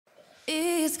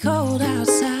It's cold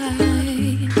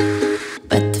outside,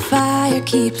 but the fire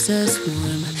keeps us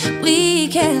warm. We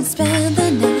can spend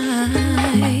the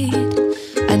night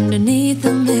underneath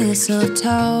the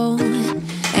mistletoe.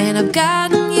 And I've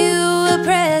gotten you a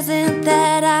present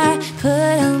that I put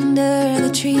under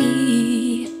the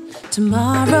tree.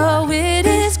 Tomorrow it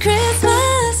is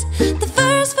Christmas, the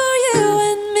first for you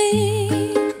and me.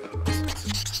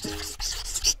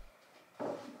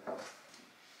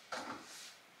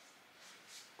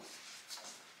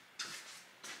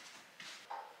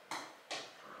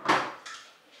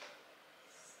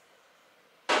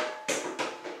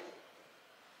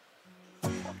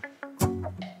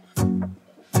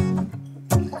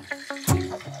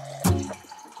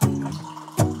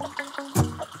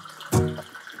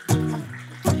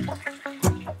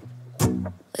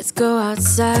 Let's go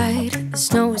outside, the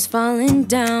snow is falling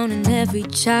down and every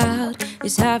child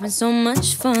is having so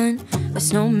much fun. The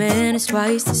snowman is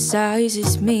twice the size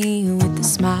as me, with a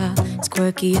smile as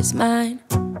quirky as mine.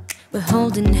 We're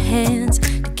holding hands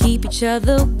to keep each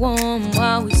other warm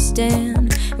while we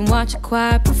stand and watch a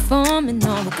choir performing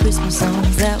all the Christmas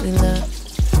songs that we love.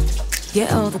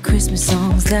 Yeah, all the Christmas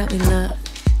songs that we love.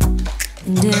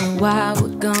 And in a while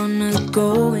we're gonna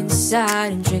go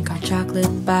inside and drink our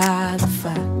chocolate by the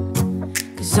fire.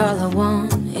 'Cause all I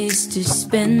want is to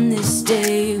spend this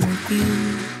day with you.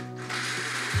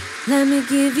 Let me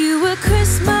give you a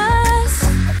Christmas,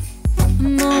 a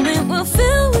moment we'll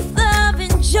fill with love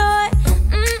and joy.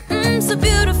 So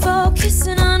beautiful,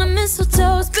 kissing on a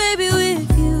mistletoe, baby,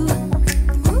 with you.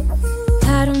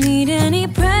 I don't need any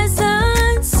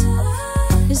presents,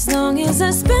 as long as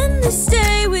I spend this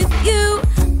day with you.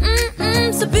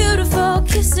 So beautiful,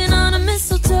 kissing on a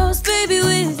mistletoe, baby,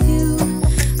 with you.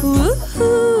 Ooh.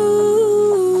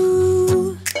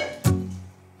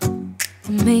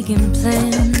 I'm making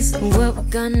plans for what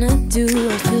we're gonna do.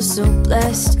 I feel so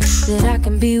blessed that I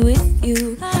can be with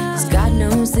you, 'cause God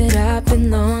knows that I've been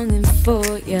longing for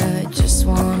you. I just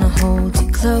wanna hold you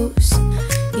close.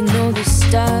 You know the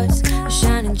stars are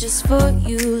shining just for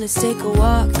you. Let's take a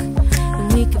walk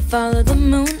and we can follow the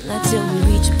moonlight till we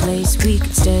reach a place we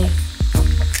can stay.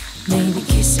 Maybe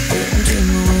kiss a bit and dream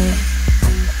away.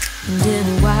 And in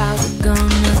a while we're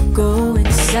gonna go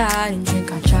inside and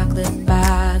drink our chocolate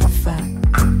by the fire.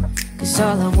 'Cause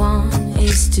all I want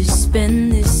is to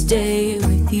spend this day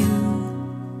with you.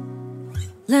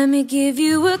 Let me give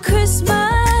you a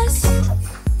Christmas,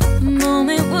 a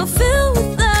moment we'll fill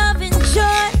with love and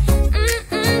joy.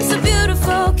 So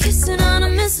beautiful, kissing on a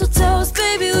mistletoe,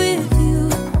 baby, with you.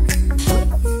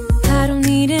 I don't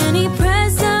need any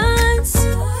presents,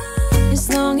 as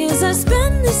long as I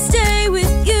spend this day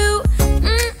with you.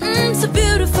 So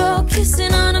beautiful,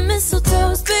 kissing on a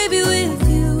mistletoe, baby, with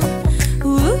you.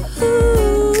 Ooh.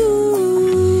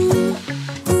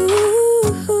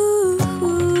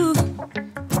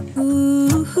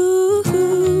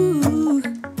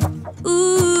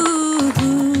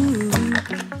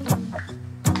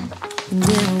 And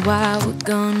in a while we're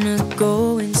gonna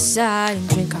go inside and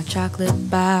drink our chocolate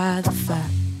by the fire.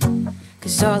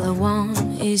 'Cause all I want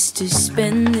is to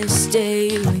spend this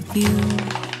day with you.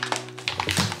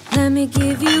 Let me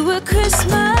give you a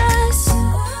Christmas, a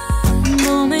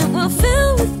moment we'll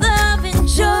fill with love and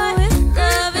joy.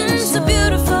 Love and so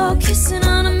beautiful, kissing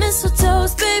on a mistletoe,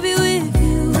 baby,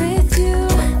 with you.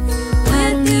 I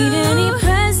don't need any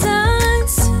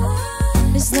presents,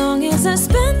 as long as I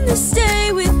spend this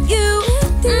day with you.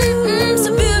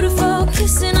 So beautiful,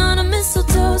 kissing on a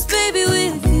mistletoe, baby,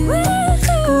 with you.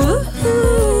 Ooh.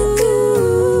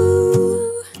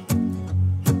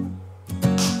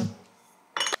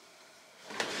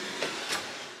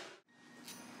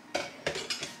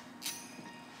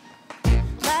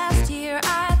 Last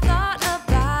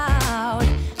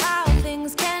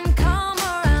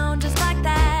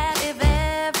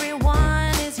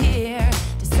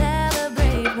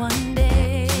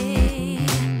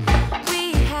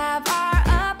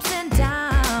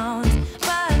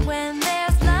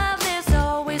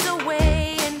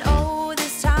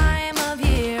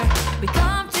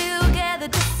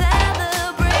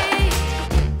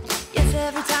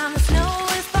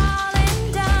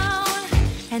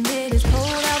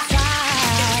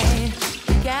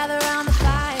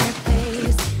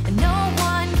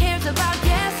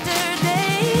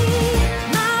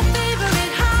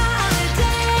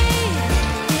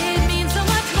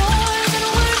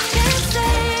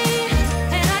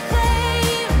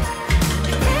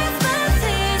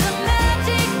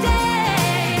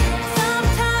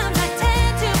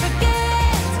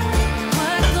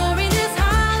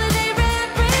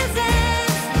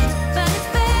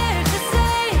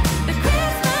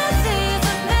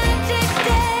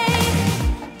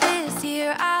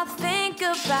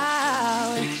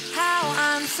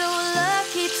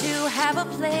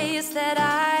place that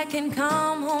I can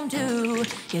come home to.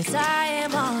 Yes, I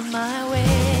am on my way.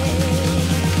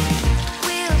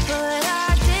 We'll put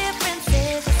our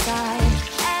differences aside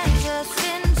and just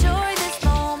enjoy this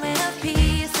moment of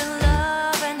peace and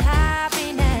love and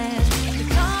happiness. We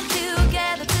come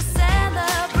together to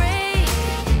celebrate.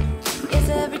 Yes,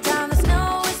 every time the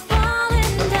snow is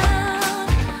falling down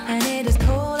and it is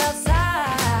cold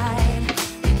outside,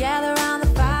 we gather around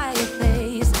the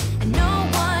fireplace and no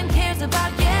one cares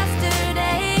about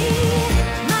yesterday.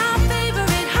 My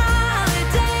favorite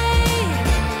holiday,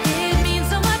 it means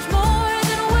so much more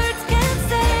than words can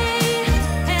say.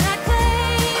 And I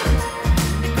claim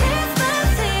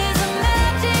Christmas is a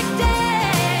magic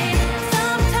day.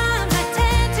 Sometimes I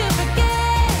tend to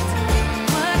forget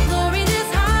what glory this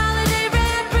holiday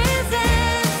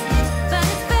represents, but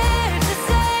it's fair to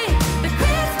say that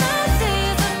Christmas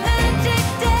is a magic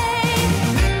day.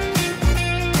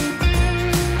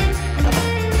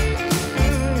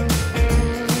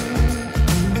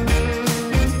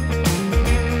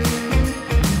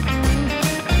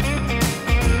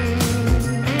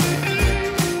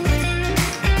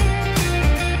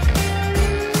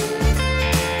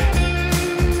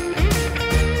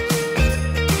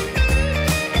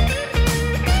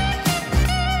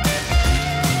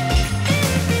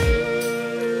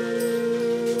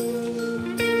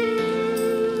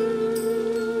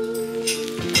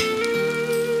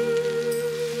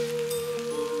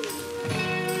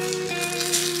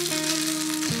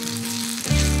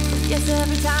 Yes,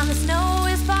 every time the snow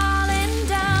is falling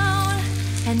down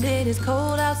and it is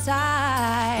cold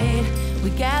outside, we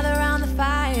gather around the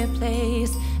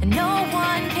fireplace and no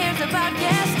one cares about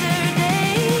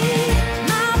yesterday.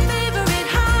 My favorite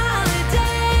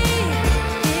holiday,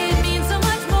 it means so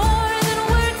much more than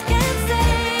words can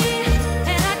say.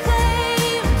 And I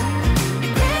claim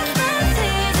Christmas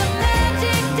is a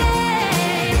magic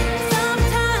day.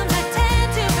 Sometimes I tend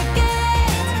to forget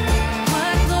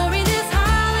what glory this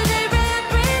holiday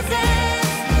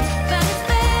represents, but it's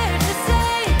fair to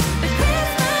say that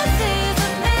Christmas is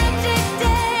a magic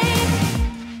day.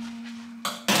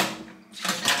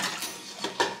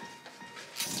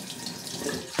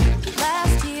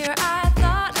 Last year I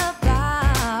thought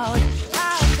about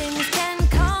how things can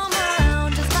come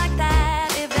around just like that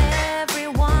if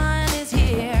everyone is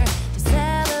here to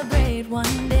celebrate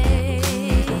one day.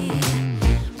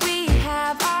 We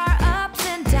have our ups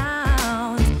and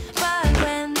downs, but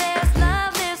when there's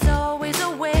love there's always a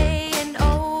way. And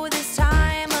oh, this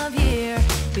time of year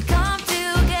we come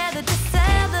together to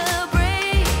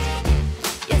celebrate.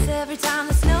 Yes, every time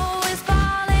the snow is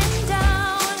falling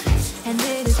down and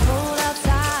it is cold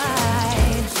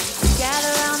outside, we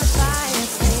gather around the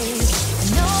fireplace and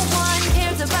no one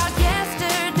cares about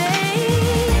yesterday.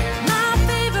 My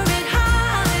favorite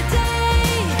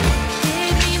holiday,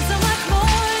 it means so much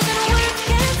more than words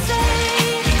can say.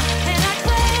 And I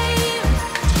claim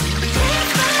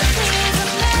Christmas is a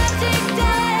magic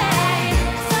day.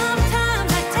 Sometimes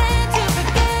I tend to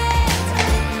forget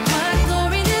what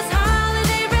glory this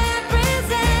holiday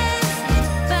represents,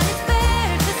 but it's fair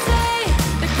to say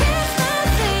that Christmas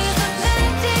is a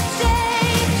magic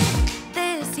day.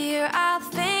 This year I'll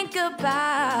think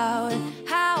about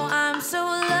how I'm so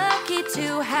lucky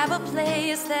to have a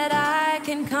place that I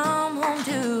can come home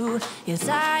to. Yes,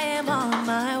 I am on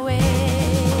my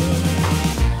way.